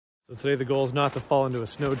So today the goal is not to fall into a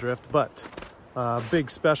snowdrift, but big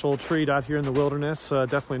special treat out here in the wilderness.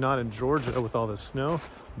 Definitely not in Georgia with all this snow.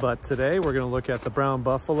 But today we're going to look at the Brown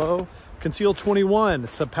Buffalo Conceal 21.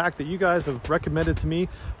 It's a pack that you guys have recommended to me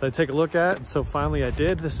that I take a look at. And so finally I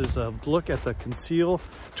did. This is a look at the Conceal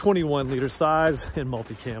 21 liter size in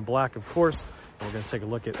multicam black, of course. And we're going to take a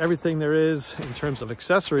look at everything there is in terms of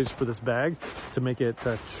accessories for this bag to make it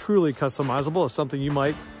truly customizable as something you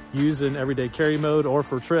might use in everyday carry mode or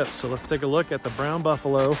for trips. So let's take a look at the Brown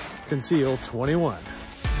Buffalo Conceal 21.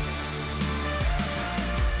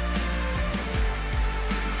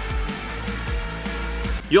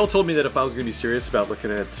 You all told me that if I was going to be serious about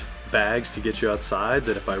looking at bags to get you outside,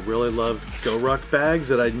 that if I really loved GoRuck bags,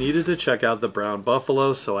 that I needed to check out the Brown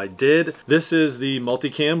Buffalo, so I did. This is the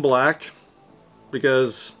multicam black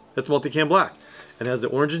because it's multicam black. It has the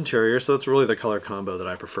orange interior, so it's really the color combo that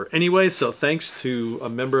I prefer anyway. So thanks to a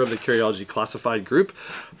member of the Carryology Classified group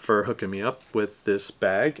for hooking me up with this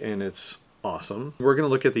bag, and it's awesome. We're going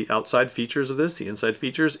to look at the outside features of this, the inside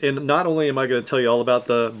features, and not only am I going to tell you all about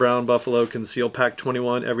the Brown Buffalo ConcealPack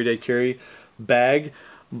 21 Everyday Carry bag,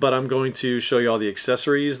 but I'm going to show you all the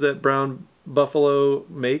accessories that Brown Buffalo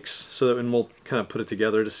makes, so that and we'll kind of put it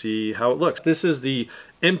together to see how it looks. This is the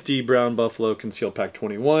empty Brown Buffalo ConcealPack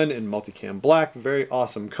 21 in multicam black. Very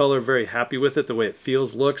awesome color, very happy with it, the way it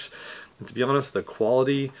feels, looks, and to be honest, the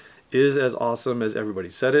quality is as awesome as everybody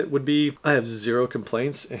said it would be. I have zero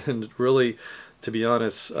complaints, and really, to be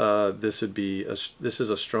honest, this is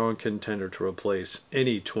a strong contender to replace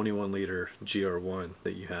any 21 liter GR1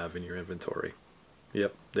 that you have in your inventory.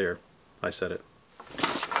 Yep, there, I said it.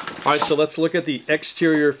 All right, so let's look at the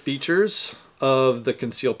exterior features of the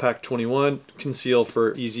ConcealPack 21. Conceal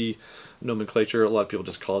for easy nomenclature. A lot of people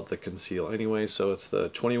just call it the Conceal anyway. So it's the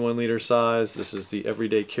 21 liter size. This is the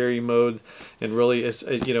everyday carry mode. And really, it's,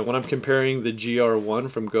 you know, when I'm comparing the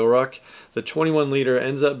GR1 from GoRuck, the 21 liter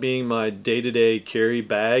ends up being my day-to-day carry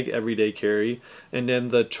bag, everyday carry. And then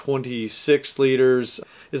the 26 liters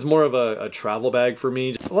is more of a travel bag for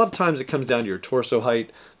me. A lot of times it comes down to your torso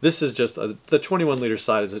height. This is just, the 21 liter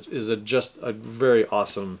size is just a very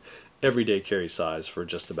awesome everyday carry size for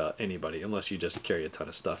just about anybody, unless you just carry a ton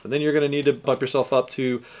of stuff. And then you're going to need to bump yourself up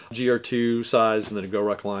to GR2 size and then a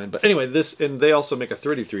GoRuck line. But anyway, and they also make a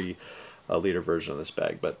 33 liter version of this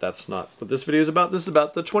bag, but that's not what this video is about. This is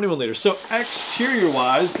about the 21 liters. So exterior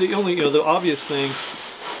wise, the only, the obvious thing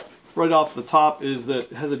right off the top is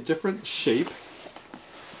that it has a different shape.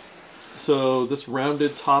 So this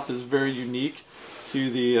rounded top is very unique to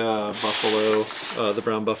the the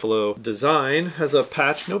Brown Buffalo design. Has a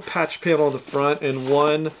patch, no patch panel on the front, and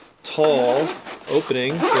one tall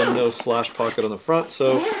opening, so no slash pocket on the front.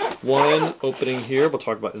 So one opening here. We'll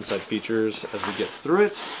talk about inside features as we get through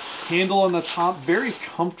it. Handle on the top, very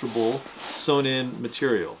comfortable sewn in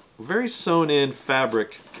material. Very sewn in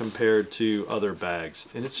fabric compared to other bags.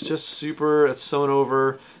 And it's just super, it's sewn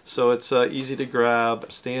over, so it's easy to grab,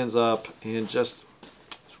 stands up, and just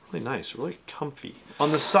really nice, really comfy.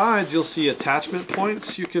 On the sides, you'll see attachment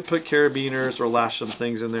points. You could put carabiners or lash some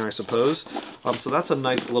things in there, I suppose. So that's a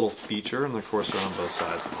nice little feature, and of course they're on both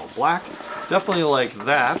sides in all black. Definitely like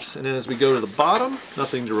that. And then as we go to the bottom,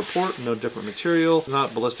 nothing to report, no different material,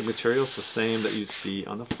 not ballistic material, it's the same that you see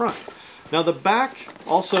on the front. Now the back,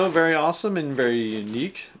 also very awesome and very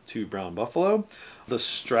unique to Brown Buffalo. The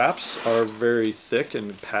straps are very thick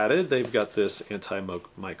and padded. They've got this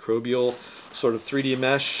antimicrobial sort of 3D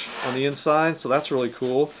mesh on the inside, so that's really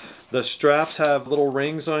cool. The straps have little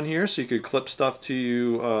rings on here, so you could clip stuff to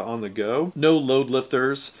you on the go. No load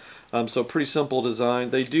lifters, so pretty simple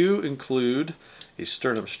design. They do include a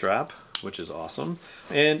sternum strap, which is awesome.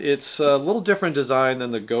 And it's a little different design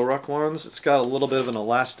than the GoRuck ones. It's got a little bit of an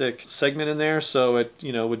elastic segment in there, so it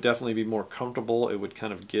would definitely be more comfortable. It would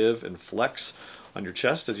kind of give and flex on your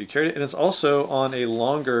chest as you carry it. And it's also on a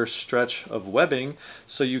longer stretch of webbing,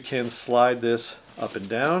 so you can slide this up and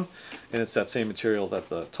down. And it's that same material that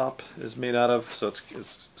the top is made out of, so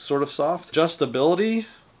it's sort of soft. Adjustability,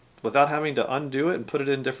 without having to undo it and put it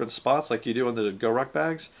in different spots like you do on the GoRuck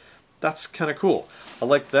bags, that's kind of cool. I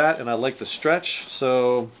like that, and I like the stretch,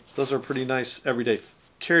 so those are pretty nice everyday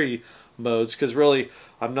carry modes, because really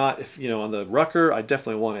I'm not, on the Rucker, I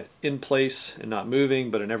definitely want it in place and not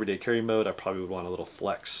moving, but in everyday carry mode I probably would want a little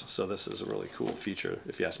flex, so this is a really cool feature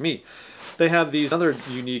if you ask me. They have these other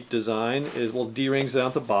unique design is, well, D-rings down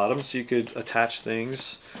at the bottom, so you could attach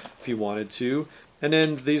things if you wanted to. And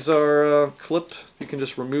then these are you can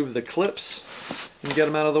just remove the clips and get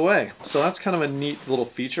them out of the way. So that's kind of a neat little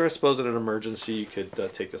feature. I suppose in an emergency you could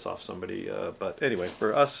take this off somebody, but anyway,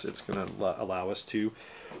 for us it's going to allow us to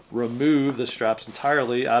remove the straps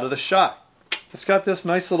entirely out of the shot. It's got this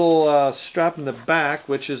nice little strap in the back,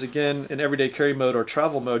 which is, again, in everyday carry mode or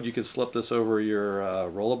travel mode, you could slip this over your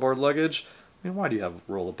rollerboard luggage. I mean, why do you have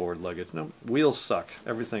rollerboard luggage? No, wheels suck.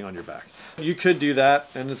 Everything on your back. You could do that,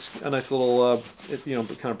 and it's a nice little, it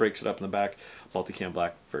kind of breaks it up in the back. Multicam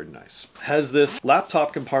black, very nice. Has this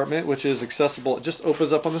laptop compartment, which is accessible. It just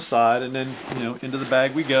opens up on the side, and then, into the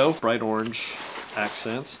bag we go. Bright orange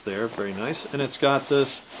accents there, very nice. And it's got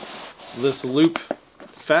this loop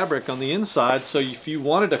fabric on the inside, so if you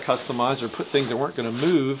wanted to customize or put things that weren't going to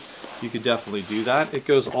move, you could definitely do that. It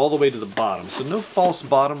goes all the way to the bottom, so no false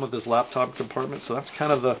bottom with this laptop compartment. So that's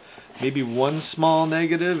kind of the maybe one small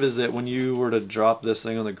negative, is that when you were to drop this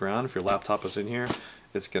thing on the ground, if your laptop was in here,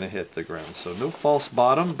 it's going to hit the ground. So no false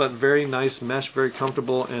bottom, but very nice mesh, very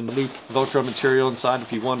comfortable, and loop Velcro material inside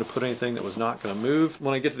if you wanted to put anything that was not going to move.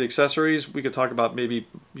 When I get to the accessories, we could talk about maybe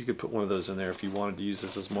you could put one of those in there if you wanted to use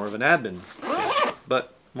this as more of an admin,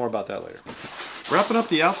 but more about that later. Wrapping up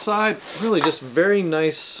the outside, really just very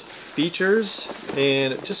nice features,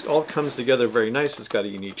 and it just all comes together very nice. It's got a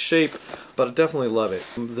unique shape, but I definitely love it.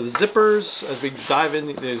 The zippers, as we dive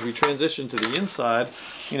in, as we transition to the inside,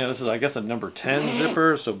 this is, I guess, a number 10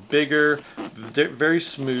 zipper, so bigger, very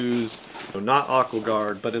smooth, not aqua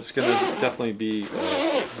guard, but it's going to definitely be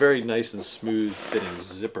a very nice and smooth fitting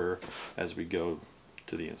zipper as we go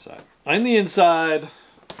to the inside. On the inside,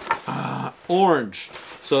 orange.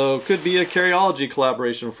 So could be a Carryology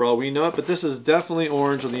collaboration for all we know it, but this is definitely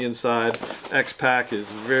orange on the inside. X-Pack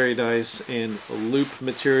is very nice, and loop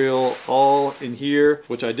material all in here,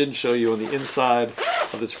 which I didn't show you on the inside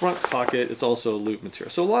of this front pocket. It's also loop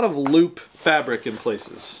material. So a lot of loop fabric in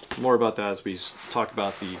places. More about that as we talk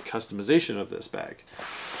about the customization of this bag.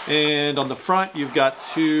 And on the front, you've got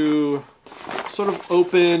two sort of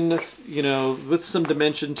open, with some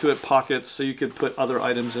dimension to it pockets, so you could put other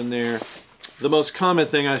items in there. The most common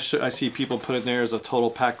thing I see people put in there is a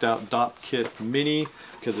total packed out dot kit mini,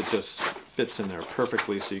 because it just fits in there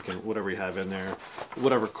perfectly, so you can, whatever you have in there,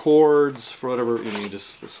 whatever cords, for whatever, you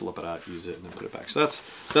just slip it out, use it, and then put it back. So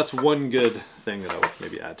that's one good thing that I would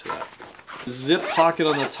maybe add to that. Zip pocket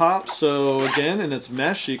on the top, so again, and it's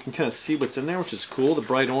mesh, so you can kind of see what's in there, which is cool. The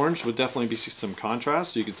bright orange would definitely be some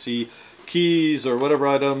contrast, so you could see keys or whatever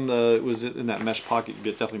item was in that mesh pocket.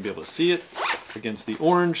 You'd definitely be able to see it against the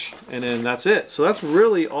orange, and then that's it. So that's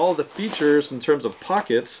really all the features in terms of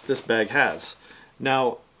pockets this bag has.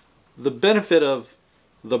 Now, the benefit of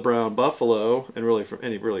the Brown Buffalo, and really from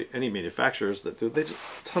any manufacturers, that a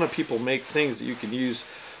ton of people make things that you can use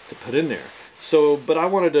to put in there. So, but I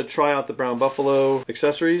wanted to try out the Brown Buffalo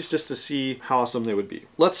accessories just to see how awesome they would be.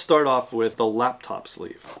 Let's start off with the laptop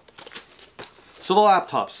sleeve. So the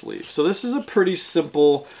laptop sleeve. So this is a pretty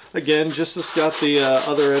simple, again, just it's got the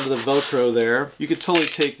other end of the Velcro there. You could totally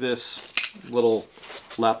take this little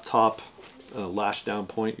laptop lash down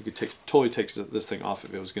point. You could totally take this thing off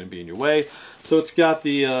if it was going to be in your way. So it's got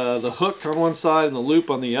the hook on one side and the loop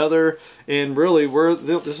on the other, and really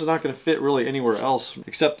this is not going to fit really anywhere else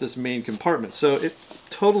except this main compartment. So it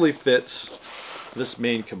totally fits this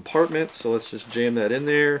main compartment, so let's just jam that in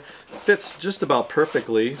there. Fits just about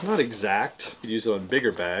perfectly, not exact. You could use it on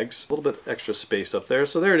bigger bags. A little bit extra space up there.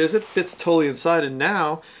 So there it is, it fits totally inside, and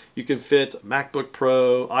now you can fit MacBook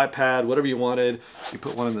Pro, iPad, whatever you wanted. You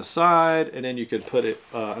put one on the side, and then you could put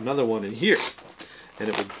another one in here, and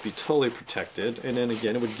it would be totally protected. And then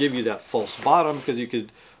again, it would give you that false bottom, because you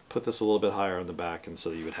could put this a little bit higher on the back, and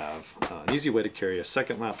so you would have an easy way to carry a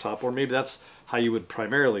second laptop, or maybe that's how you would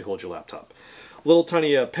primarily hold your laptop. Little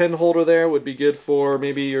tiny pen holder there would be good for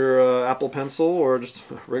maybe your Apple Pencil, or just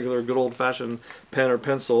a regular good old-fashioned pen or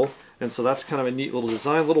pencil. And so that's kind of a neat little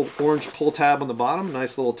design. Little orange pull tab on the bottom,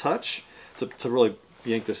 nice little touch to really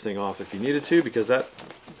yank this thing off if you needed to, because that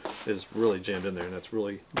is really jammed in there, and that's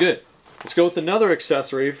really good. Let's go with another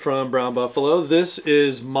accessory from Brown Buffalo. This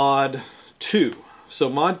is Mod 2. So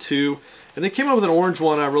Mod 2, and they came up with an orange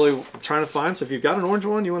one I'm really trying to find, so if you've got an orange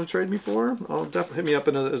one you want to trade me for, I'll definitely hit me up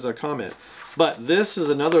as a comment. But this is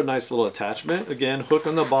another nice little attachment. Again, hook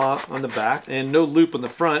on the back, and no loop on the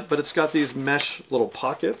front, but it's got these mesh little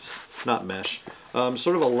pockets, not mesh,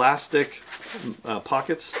 sort of elastic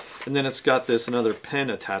pockets, and then it's got this another pen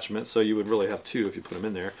attachment, so you would really have two if you put them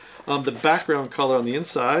in there. The background color on the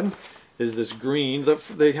inside is this green.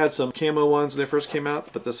 They had some camo ones when they first came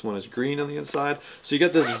out, but this one is green on the inside. So you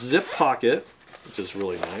got this zip pocket, which is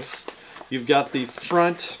really nice. You've got the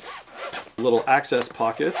front little access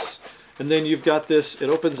pockets, and then you've got this,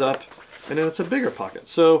 it opens up, and then it's a bigger pocket.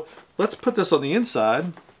 So let's put this on the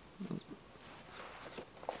inside.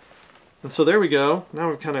 And so there we go. Now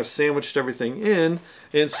we've kind of sandwiched everything in,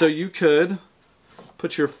 and so you could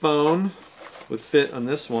put your phone, would fit on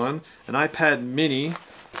this one, an iPad mini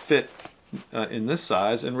fit in this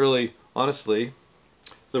size, and really, honestly,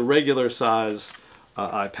 the regular size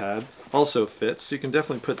iPad also fits, so you can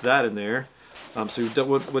definitely put that in there. So you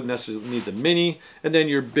wouldn't necessarily need the mini, and then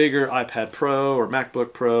your bigger iPad Pro or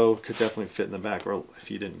MacBook Pro could definitely fit in the back, or if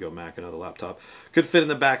you didn't go Mac, another laptop, could fit in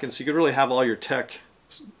the back, and so you could really have all your tech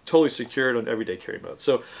totally secured on everyday carry mode.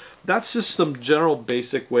 So that's just some general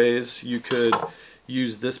basic ways you could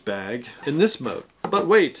use this bag in this mode. But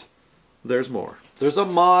wait, there's more. There's a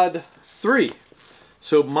Mod 3.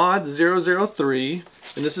 So Mod 003,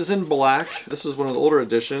 and this is in black. This is one of the older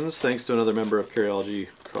editions, thanks to another member of Carryology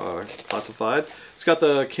Classified. It's got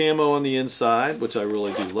the camo on the inside, which I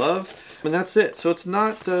really do love. And that's it. So it's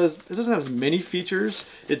not, it doesn't have as many features.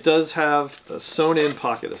 It does have a sewn-in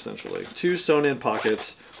pocket, essentially. 2 sewn-in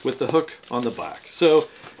pockets with the hook on the back. So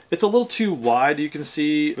it's a little too wide, you can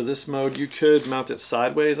see, for this mode. You could mount it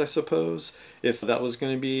sideways, I suppose, if that was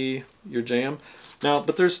going to be your jam. Now,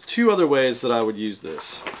 but there's 2 other ways that I would use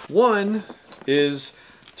this. One is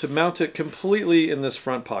to mount it completely in this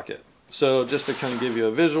front pocket. So just to kind of give you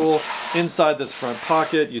a visual, inside this front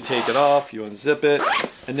pocket, you take it off, you unzip it,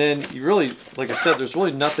 and then you really, like I said, there's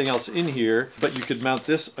really nothing else in here, but you could mount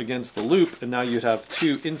this against the loop, and now you'd have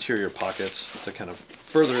 2 interior pockets to kind of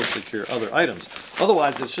further secure other items.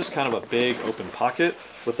 Otherwise, it's just kind of a big open pocket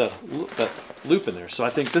with that loop in there. So I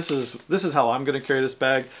think this is how I'm going to carry this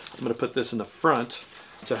bag. I'm going to put this in the front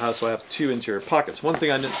so I have 2 interior pockets. One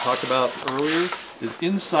thing I didn't talk about earlier is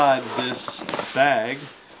inside this bag,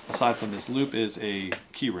 aside from this loop, is a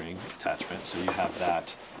key ring attachment, so you have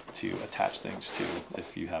that to attach things to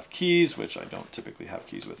if you have keys, which I don't typically have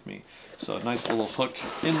keys with me. So a nice little hook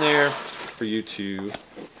in there for you to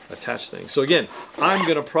attach things. So again, I'm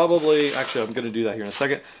going to do that here in a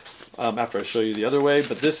second after I show you the other way,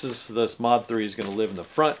 but this Mod 3 is going to live in the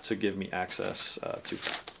front to give me access to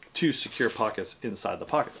 2 secure pockets inside the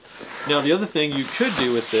pocket. Now the other thing you could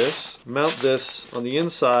do with this, mount this on the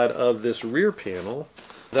inside of this rear panel.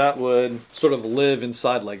 That would sort of live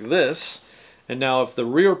inside like this. And now if the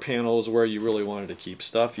rear panel is where you really wanted to keep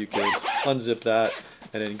stuff, you could unzip that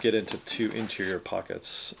and then get into 2 interior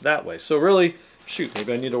pockets that way. So really, shoot,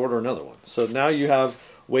 maybe I need to order another one. So now you have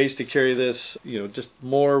ways to carry this, just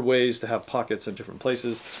more ways to have pockets in different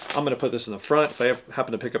places. I'm going to put this in the front. If I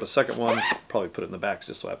happen to pick up a second one, probably put it in the back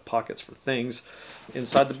just so I have pockets for things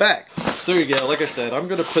inside the bag. So there you go. Like I said, I'm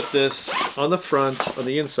going to put this on the front, on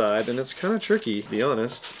the inside, and it's kind of tricky, to be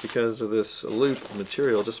honest, because of this loop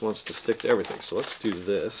material just wants to stick to everything. So let's do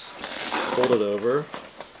this. Fold it over,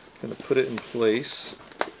 kind of put it in place,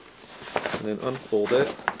 and then unfold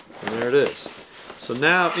it, and there it is. So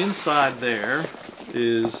now inside there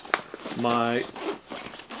is my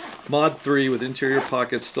Mod 3 with interior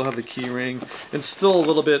pockets, still have the key ring, and still a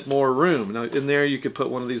little bit more room. Now in there you could put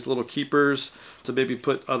one of these little keepers to maybe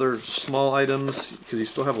put other small items, because you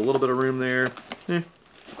still have a little bit of room there.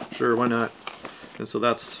 Sure, why not? And so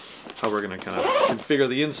that's how we're going to kind of configure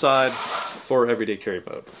the inside for everyday carry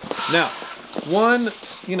mode. Now, one,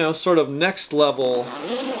 sort of next level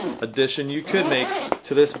addition you could make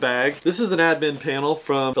to this bag. This is an admin panel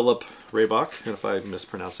from Philip Raybach, and if I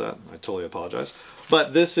mispronounce that, I totally apologize.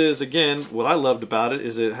 But this is, again, what I loved about it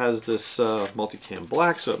is it has this multicam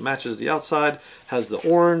black, so it matches the outside, has the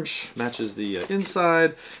orange, matches the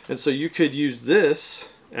inside, and so you could use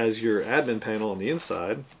this as your admin panel on the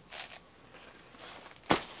inside.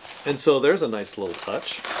 And so there's a nice little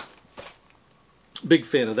touch. Big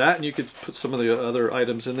fan of that, and you could put some of the other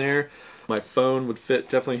items in there. My phone would fit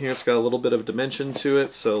definitely here. It's got a little bit of dimension to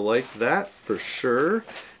it, so like that for sure.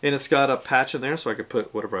 And it's got a patch in there, so I could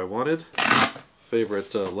put whatever I wanted.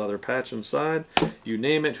 Favorite leather patch inside. You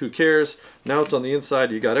name it, who cares? Now it's on the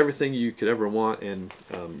inside. You got everything you could ever want, and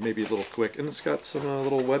maybe a little quick. And it's got some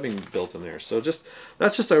little webbing built in there. So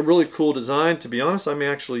that's just a really cool design. To be honest, I may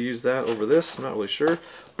actually use that over this. I'm not really sure.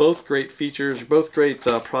 Both great features, both great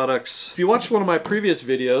products. If you watched one of my previous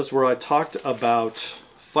videos where I talked about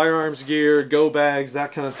firearms gear, go bags,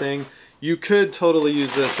 that kind of thing, you could totally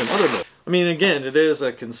use this in other modes. I mean, again, it is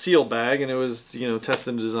a conceal bag, and it was,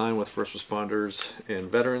 tested and designed with first responders and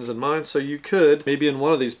veterans in mind, so you could, maybe in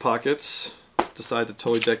one of these pockets, decide to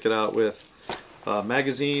totally deck it out with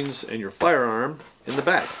magazines and your firearm in the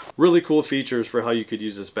bag. Really cool features for how you could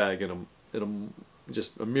use this bag in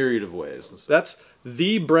just a myriad of ways. That's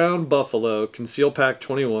the Brown Buffalo ConcealPack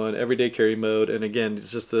 21 everyday carry mode, and again,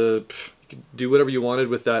 it's just could do whatever you wanted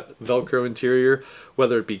with that Velcro interior,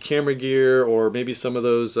 whether it be camera gear or maybe some of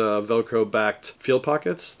those Velcro backed field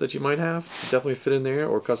pockets that you might have. Definitely fit in there,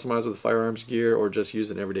 or customize with firearms gear, or just use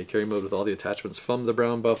an everyday carry mode with all the attachments from the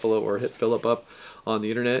Brown Buffalo, or hit Philip up on the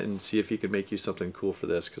internet and see if he can make you something cool for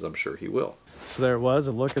this, because I'm sure he will. So there it was,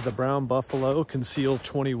 a look at the Brown Buffalo Conceal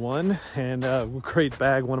 21, and great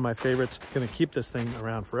bag, one of my favorites. Gonna keep this thing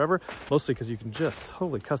around forever, mostly because you can just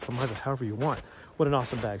totally customize it however you want. What an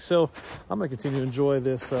awesome bag. So I'm gonna continue to enjoy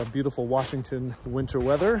this beautiful Washington winter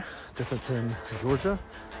weather, different than Georgia.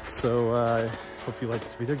 So hope you liked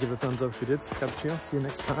this video. Give it a thumbs up if you did. Subscribe to the channel. See you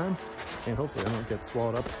next time, and hopefully I don't get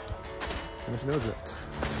swallowed up in a snowdrift.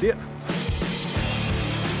 See ya.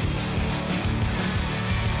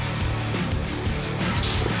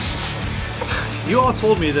 You all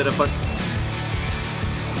told me that if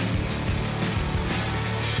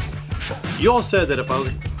you all said that if I was,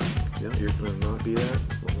 you're gonna not be that,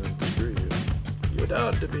 well then screw you. You're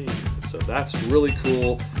down to me. So that's really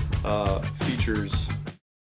cool features